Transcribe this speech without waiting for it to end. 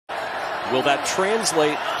Will that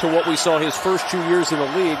translate to what we saw his first 2 years in the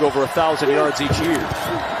league, over 1,000 yards each year?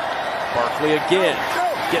 Barkley again,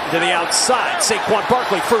 getting to the outside. Saquon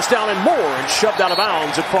Barkley, first down and more, and shoved out of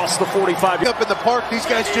bounds across the 45. Up in the park, these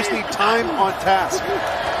guys just need time on task.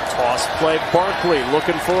 Toss play, Barkley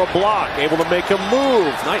looking for a block, able to make a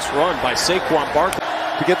move. Nice run by Saquon Barkley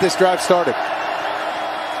to get this drive started.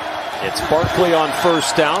 It's Barkley on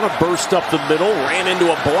first down, a burst up the middle, ran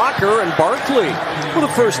into a blocker, and Barkley with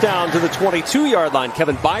a first down to the 22-yard line.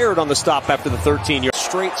 Kevin Byard on the stop after the 13-yard.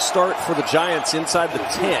 Straight start for the Giants inside the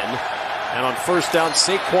 10. And on first down,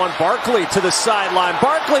 Saquon Barkley to the sideline.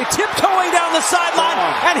 Barkley tiptoeing down the sideline,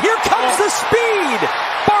 and here comes the speed.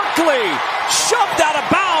 Barkley shoved out of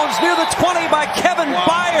bounds near the 20 by Kevin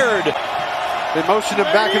Byard. They motioned him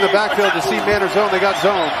back in the backfield to see man or zone. They got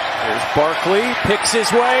zone. Here's Barkley, picks his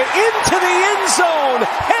way into the end zone,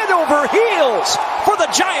 head over heels for the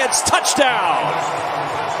Giants touchdown.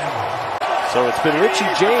 So it's been Richie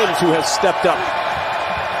James who has stepped up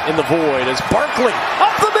in the void as Barkley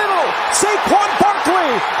up the middle. Saquon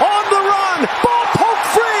Barkley on the run, ball poke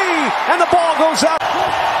free, and the ball goes out.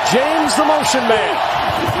 James the motion man.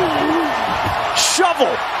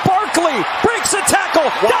 Shovel, Barkley breaks a tackle,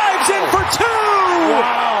 dives in for two.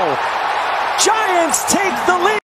 Wow. Giants take the lead.